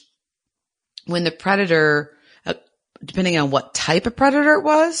change when the predator, depending on what type of predator it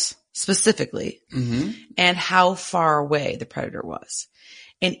was specifically, and how far away the predator was.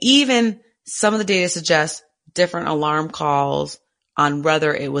 And even some of the data suggests different alarm calls on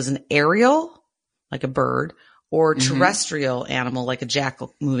whether it was an aerial, like a bird, or terrestrial animal, like a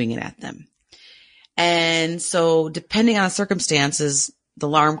jackal moving in at them. And so depending on circumstances, the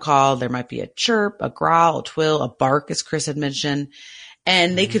alarm call, there might be a chirp, a growl, a twill, a bark, as Chris had mentioned,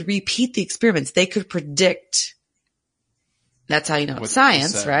 and they could repeat the experiments. They could predict. That's how you know it's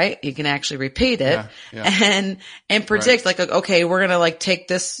science, right? You can actually repeat it and predict like, okay, we're going to like take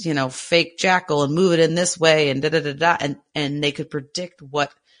this, fake jackal and move it in this way and and they could predict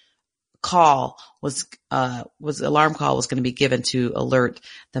what call alarm call was going to be given to alert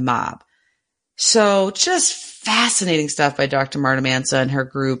the mob. So just fascinating stuff by Dr. Marta Manser and her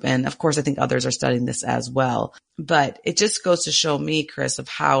group. And of course, I think others are studying this as well, but it just goes to show me, Chris, of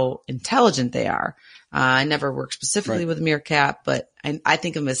how intelligent they are. I never worked specifically with a meerkat, but I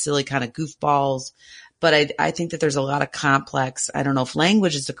think of them as silly kind of goofballs, But I think that there's a lot of complex, I don't know if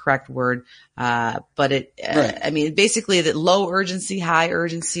language is the correct word, but Right. I mean, basically that low urgency, high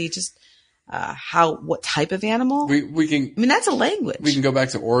urgency, just, what type of animal? We can, I mean, that's a language. we can go back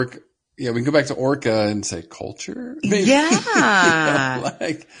to Orca. Yeah, we can go back to Orca and say culture. Maybe. Yeah.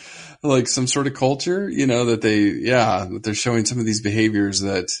 Like some sort of culture, that they're showing some of these behaviors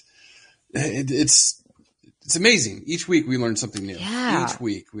that it's amazing. Each week we learn something new. Yeah. Each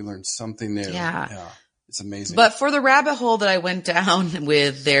week we learn something new. Yeah. It's amazing. But for the rabbit hole that I went down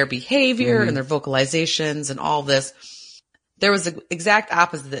with their behavior and their vocalizations and all this, there was the exact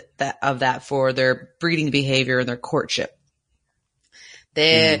opposite of that for their breeding behavior and their courtship.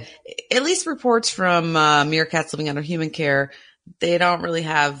 At least reports from meerkats living under human care, they don't really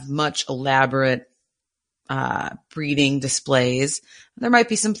have much elaborate breeding displays. There might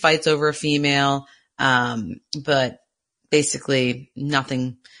be some fights over a female, but basically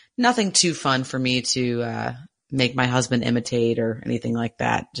nothing too fun for me to make my husband imitate or anything like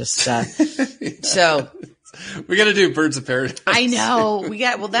that. Just so we got to do Birds of Paradise. I know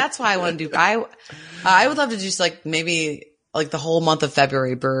well, that's why I want to do. I would love to just like maybe like the whole month of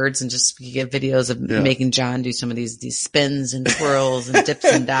February birds and just get videos of making John do some of these spins and twirls and dips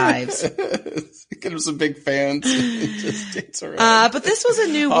and dives. Get him some big fans and just dance around. But this was a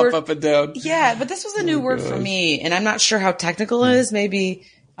new Hop word. up and down. Yeah, but this was a new word for me, and I'm not sure how technical it is. Maybe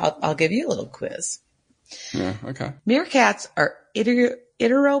I'll give you a little quiz. Yeah, okay. Meerkats are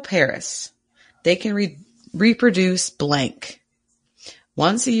iteroparous. They can reproduce blank.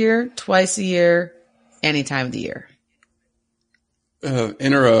 Once a year, twice a year, any time of the year.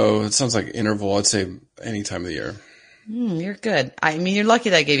 It sounds like interval. I'd say any time of the year. You're good. I mean, you're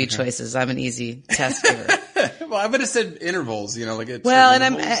lucky that I gave you choices. I'm an easy test giver. Well, I would have said intervals, like it's. Well,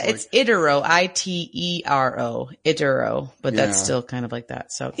 and it's itero, itero, itero, but that's still kind of like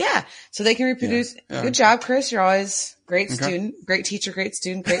that. So yeah, so they can reproduce. Yeah. Good job, Chris. You're always great student, great teacher, great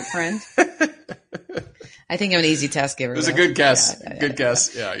student, great friend. I think I'm an easy test giver. It was a good guess. Good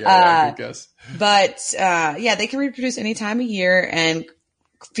guess. Yeah, good guess. But, they can reproduce any time of year, and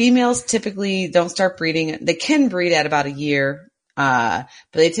females typically don't start breeding. They can breed at about a year, but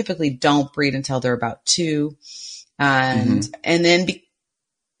they typically don't breed until they're about 2. And then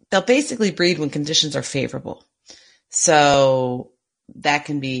they'll basically breed when conditions are favorable. So that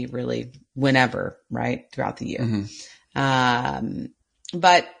can be really whenever, right? Throughout the year.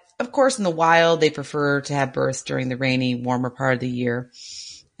 But of course, in the wild, they prefer to have births during the rainy, warmer part of the year.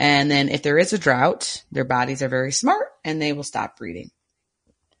 And then if there is a drought, their bodies are very smart and they will stop breeding.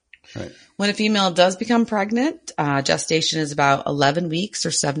 Right. When a female does become pregnant, gestation is about 11 weeks or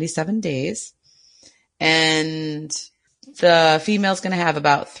 77 days. And the female's going to have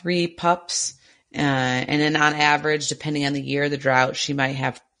about 3 pups. And then on average, depending on the year, the drought, she might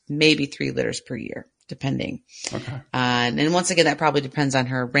have maybe 3 litters per year, depending. Okay. And once again, that probably depends on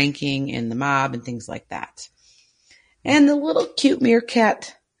her ranking in the mob and things like that. And the little cute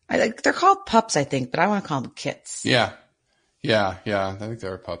meerkat, they're called pups, I think, but I want to call them kits. Yeah. I think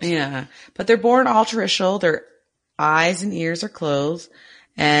they're pups. Yeah. But they're born altricial. Their eyes and ears are closed.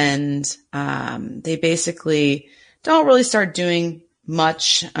 And they basically don't really start doing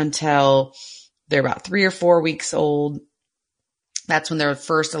much until they're about 3 or 4 weeks old. That's when they're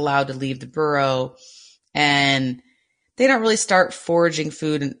first allowed to leave the burrow. And they don't really start foraging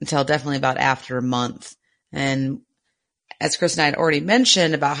food until definitely about after a month. And as Chris and I had already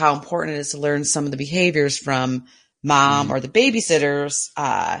mentioned about how important it is to learn some of the behaviors from mom or the babysitters,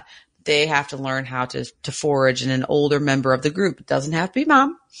 they have to learn how to forage, and an older member of the group, it doesn't have to be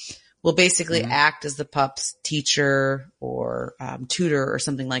mom, will basically act as the pup's teacher or tutor or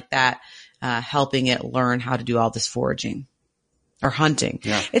something like that, helping it learn how to do all this foraging or hunting.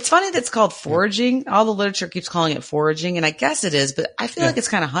 Yeah. It's funny that it's called foraging. All the literature keeps calling it foraging, and I guess it is, but I feel like it's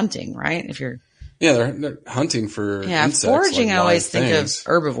kind of hunting, right? If you're they're hunting for insects, foraging. Like I always think things. of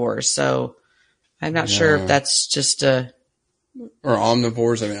herbivores, so I'm not sure if that's just or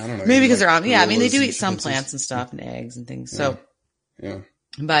omnivores. I mean, I don't know. Maybe because they're I mean, they do eat some plants and stuff and eggs and things. So,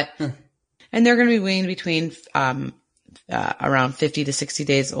 but and they're going to be weaned between around 50 to 60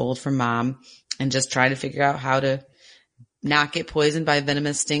 days old from mom, and just try to figure out how to not get poisoned by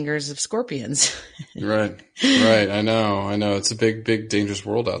venomous stingers of scorpions. Right. I know. It's a big, dangerous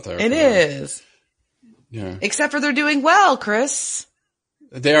world out there. It is. Yeah. Except for they're doing well, Chris.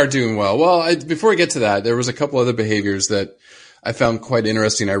 They are doing well. Well, before I get to that, there was a couple other behaviors that I found quite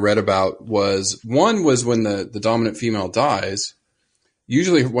interesting. I read about one was when the dominant female dies,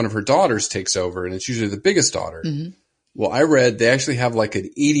 usually one of her daughters takes over, and it's usually the biggest daughter. Well, I read they actually have like an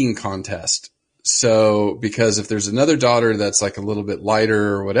eating contest. So, because if there's another daughter that's like a little bit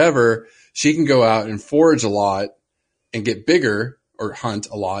lighter or whatever, she can go out and forage a lot and get bigger, or hunt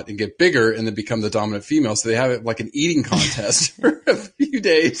a lot and get bigger, and then become the dominant female. So they have it like an eating contest for a few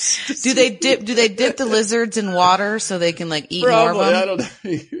days. Do they dip the lizards in water so they can like eat more of them? I don't know.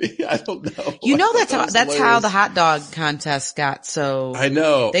 I don't know. You know, that's how the hot dog contest got. So I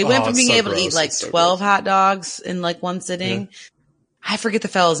know they went from being so able gross. to eat like 12 hot dogs in like one sitting. Yeah. I forget the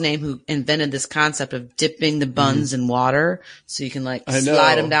fellow's name who invented this concept of dipping the buns in water so you can like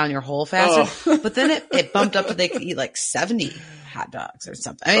slide them down your hole faster. But then it bumped up to they could eat like 70 hot dogs or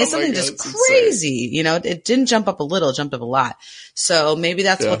something. I mean, it's something just crazy. Insane. You know, it didn't jump up a little, it jumped up a lot. So maybe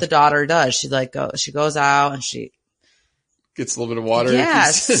that's what the daughter does. She she goes out and she gets a little bit of water.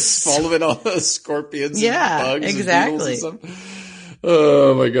 Yes. Following all the scorpions and bugs exactly. and beetles and stuff.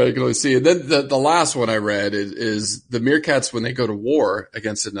 Oh my God, you can only see it. Then the last one I read is the meerkats when they go to war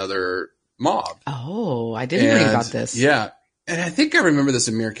against another mob. Oh, I didn't read about this. Yeah. And I think I remember this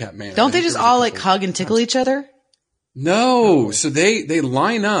in Meerkat Man. Don't they just all like hug and tickle each other? No. So they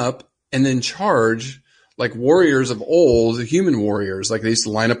line up and then charge like warriors of old, human warriors. Like they used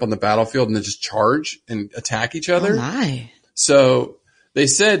to line up on the battlefield and then just charge and attack each other. Oh my. So they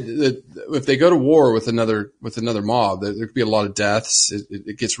said that if they go to war with another mob, there could be a lot of deaths.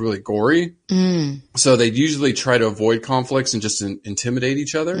 It gets really gory. So they usually try to avoid conflicts and just intimidate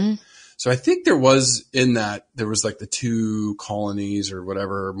each other. So I think there was like the two colonies or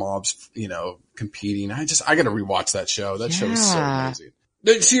whatever mobs, competing. I got to rewatch that show. That show is so amazing.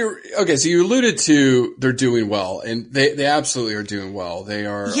 So you alluded to they're doing well, and they absolutely are doing well. They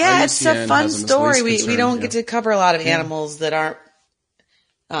are. Yeah, it's a fun story. We don't get to cover a lot of animals that aren't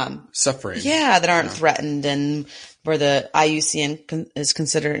suffering. Yeah, that aren't threatened, and where the IUCN is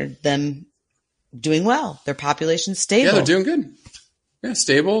considered them doing well. Their population's stable. Yeah, they're doing good. Yeah,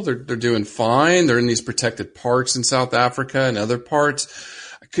 stable. They're doing fine. They're in these protected parks in South Africa and other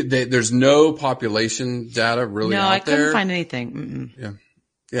parts. There's no population data really out there. No, I couldn't find anything. Yeah.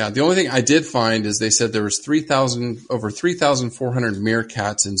 Yeah, the only thing I did find is they said there was over 3,400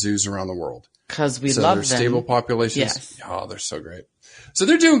 meerkats in zoos around the world. Because we love them. Stable populations. Yes. Oh, they're so great. So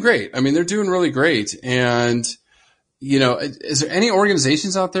they're doing great. I mean, they're doing really great. And, is there any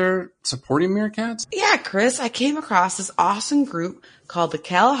organizations out there supporting meerkats? Yeah, Chris, I came across this awesome group called the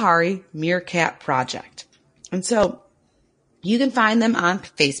Kalahari Meerkat Project. And so you can find them on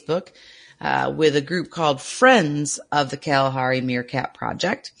Facebook with a group called Friends of the Kalahari Meerkat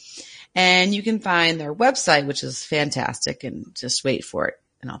Project. And you can find their website, which is fantastic, and just wait for it,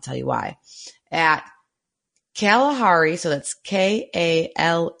 and I'll tell you why, at Kalahari, so that's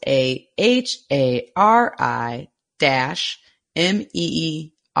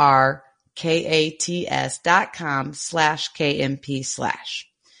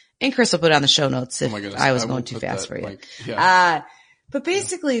And Chris will put it on the show notes if I was going too fast for you. Yeah. But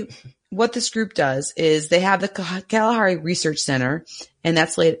basically what this group does is they have the Kalahari Research Center, and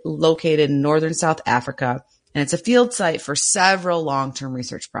that's located in northern South Africa. And it's a field site for several long-term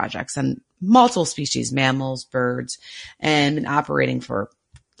research projects on multiple species, mammals, birds, and been operating for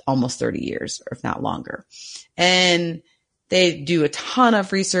almost 30 years, or if not longer. And they do a ton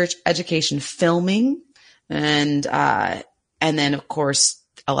of research, education, filming, and then of course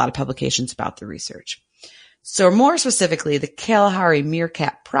a lot of publications about the research. So more specifically, the Kalahari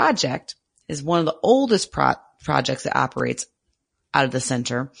Meerkat Project is one of the oldest projects that operates out of the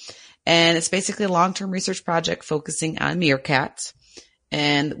center. And it's basically a long-term research project focusing on meerkats,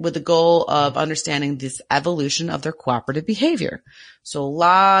 and with the goal of understanding this evolution of their cooperative behavior. So a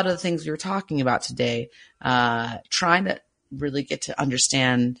lot of the things we were talking about today, trying to really get to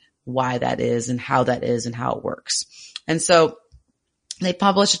understand why that is and how it works. And so they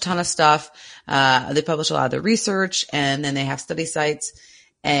publish a ton of stuff. They publish a lot of their research, and then they have study sites.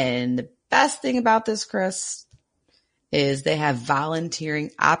 And the best thing about this, Chris, is they have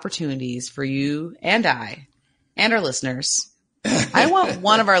volunteering opportunities for you and I and our listeners. I want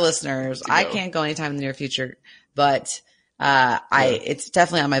one of our listeners. I can't go anytime in the near future, but it's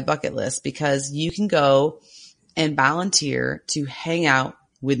definitely on my bucket list, because you can go and volunteer to hang out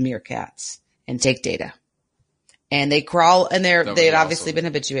with meerkats and take data. And they crawl, and they've obviously been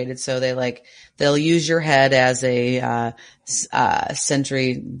habituated, so they'll use your head as a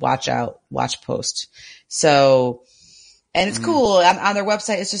sentry watch post. So, and it's cool. On their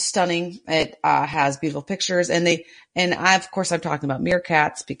website, it's just stunning. It has beautiful pictures, and I'm talking about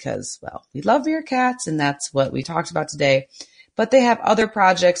meerkats because, well, we love meerkats, and that's what we talked about today. But they have other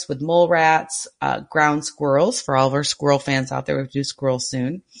projects with mole rats, ground squirrels for all of our squirrel fans out there. We'll do squirrels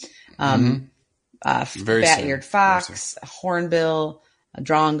soon. Bat-eared fox, hornbill,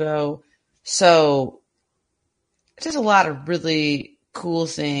 drongo, So just a lot of really cool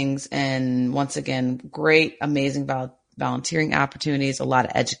things. And once again, great, amazing volunteering opportunities, a lot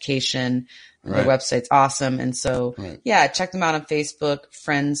of education. Right. Their website's awesome. And so, yeah, check them out on Facebook,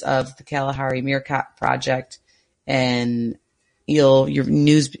 Friends of the Kalahari Meerkat Project, and your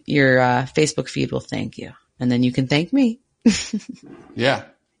Facebook feed will thank you. And then you can thank me. Yeah.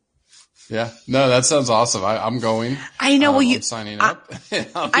 Yeah. No, that sounds awesome. I'm going. I know. I'm signing up.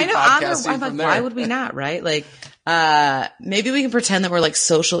 I know. I'm like, why would we not? Right. Like, maybe we can pretend that we're like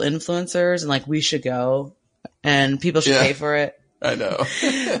social influencers and like we should go and people should pay for it. I know.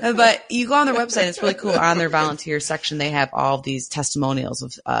 But you go on their website, it's really cool. On their volunteer section, they have all of these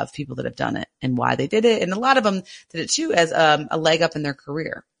testimonials of people that have done it and why they did it. And a lot of them did it too as a leg up in their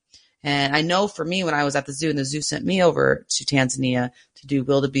career. And I know for me, when I was at the zoo and the zoo sent me over to Tanzania to do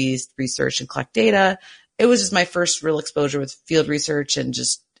wildebeest research and collect data, it was just my first real exposure with field research and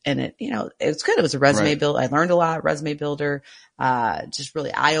it, you know, it was good. It was a resume build. I learned a lot, resume builder, just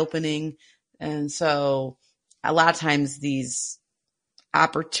really eye opening. And so a lot of times these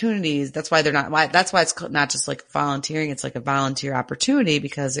opportunities, that's why it's not just like volunteering. It's like a volunteer opportunity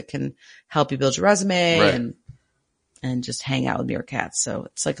because it can help you build your resume and just hang out with meerkats. So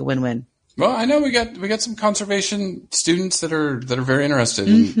it's like a win-win. Well, I know we got some conservation students that are very interested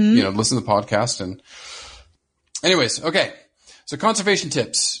in, listen to the podcast. And anyways, okay. So conservation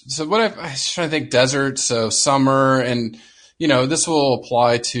tips. So I was trying to think desert. So summer and, this will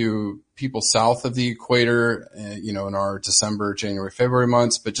apply to people south of the equator, in our December, January, February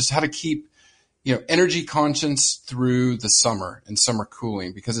months, but just how to keep, energy conscious through the summer and summer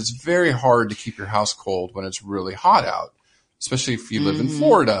cooling, because it's very hard to keep your house cold when it's really hot out, especially if you live in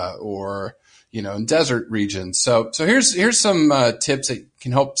Florida or, in desert regions. So here's some tips that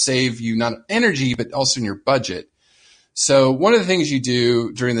can help save you not energy, but also in your budget. So one of the things you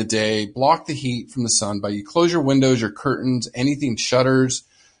do during the day, block the heat from the sun by you close your windows, your curtains, anything, shutters,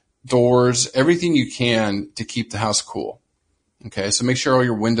 doors, everything you can to keep the house cool. Okay. So make sure all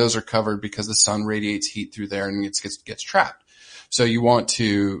your windows are covered because the sun radiates heat through there and it gets trapped. So you want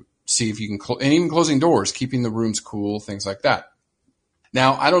to see if you can, and even closing doors, keeping the rooms cool, things like that.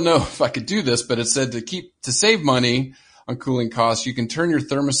 Now, I don't know if I could do this, but it said to save money on cooling costs, you can turn your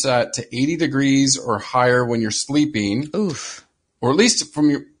thermostat to 80 degrees or higher when you're sleeping. Oof. Or at least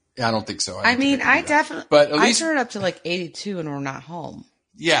I don't think so. I definitely, but at least I turn it up to like 82 and we're not home.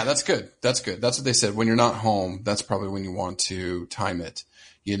 Yeah, that's good. That's good. That's what they said. When you're not home, that's probably when you want to time it,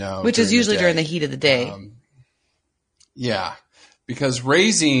 which is usually during the heat of the day. Yeah. Because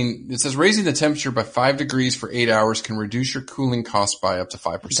raising the temperature by 5 degrees for 8 hours can reduce your cooling costs by up to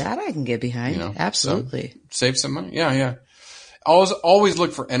 5%. That I can get behind. Absolutely. So save some money. Yeah. Always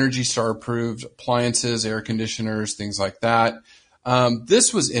look for Energy Star approved appliances, air conditioners, things like that.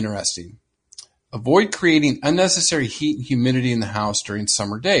 This was interesting. Avoid creating unnecessary heat and humidity in the house during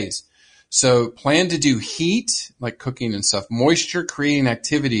summer days. So plan to do heat, like cooking and stuff, moisture creating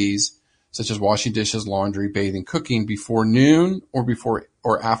activities such as washing dishes, laundry, bathing, cooking before noon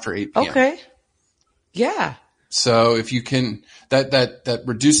or after 8 p.m. Okay. Yeah. So if you can, that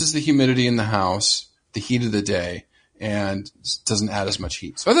reduces the humidity in the house, the heat of the day, and doesn't add as much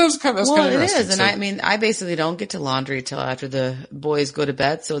heat. So that was kind of interesting. It is. And I basically don't get to laundry till after the boys go to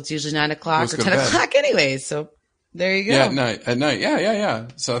bed. So it's usually 9 o'clock or 10 o'clock anyway. So there you go. Yeah, at night. Yeah.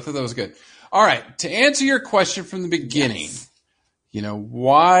 So I thought that was good. All right. To answer your question from the beginning,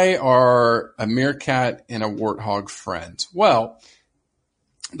 why are a meerkat and a warthog friends? Well,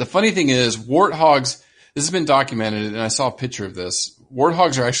 the funny thing is warthogs, this has been documented and I saw a picture of this.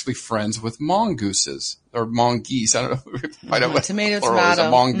 Warthogs are actually friends with mongooses or mongoose. I don't know if I know what tomato. A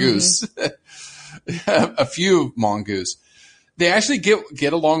mongoose. A few mongoose. They actually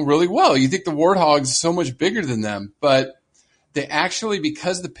get along really well. You think the warthog's so much bigger than them, but they actually,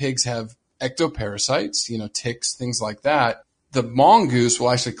 because the pigs have ectoparasites, ticks, things like that, the mongoose will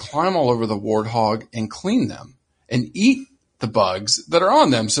actually climb all over the warthog and clean them and eat the bugs that are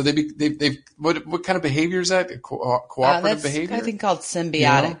on them. So they've what kind of behavior is that? Cooperative behavior? I think called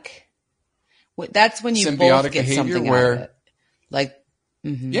symbiotic. That's when you symbiotic both get behavior something out of it. Like,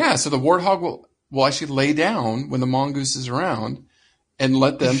 yeah. So the warthog will actually lay down when the mongoose is around and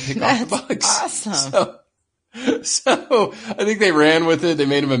let them pick off the bugs. Awesome. So I think they ran with it. They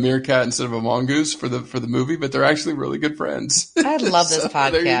made him a meerkat instead of a mongoose for the movie, but they're actually really good friends. I love this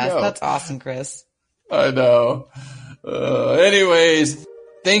podcast. That's awesome, Chris. I know. Anyways,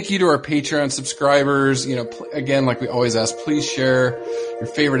 thank you to our Patreon subscribers. Again, like we always ask, please share your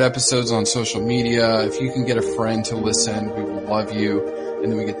favorite episodes on social media. If you can get a friend to listen, we will love you.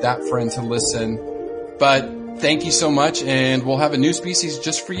 And then we get that friend to listen. But thank you so much, and we'll have a new species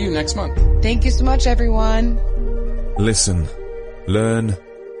just for you next month. Thank you so much, everyone. Listen, learn,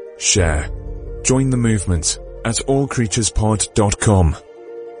 share. Join the movement at allcreaturespod.com.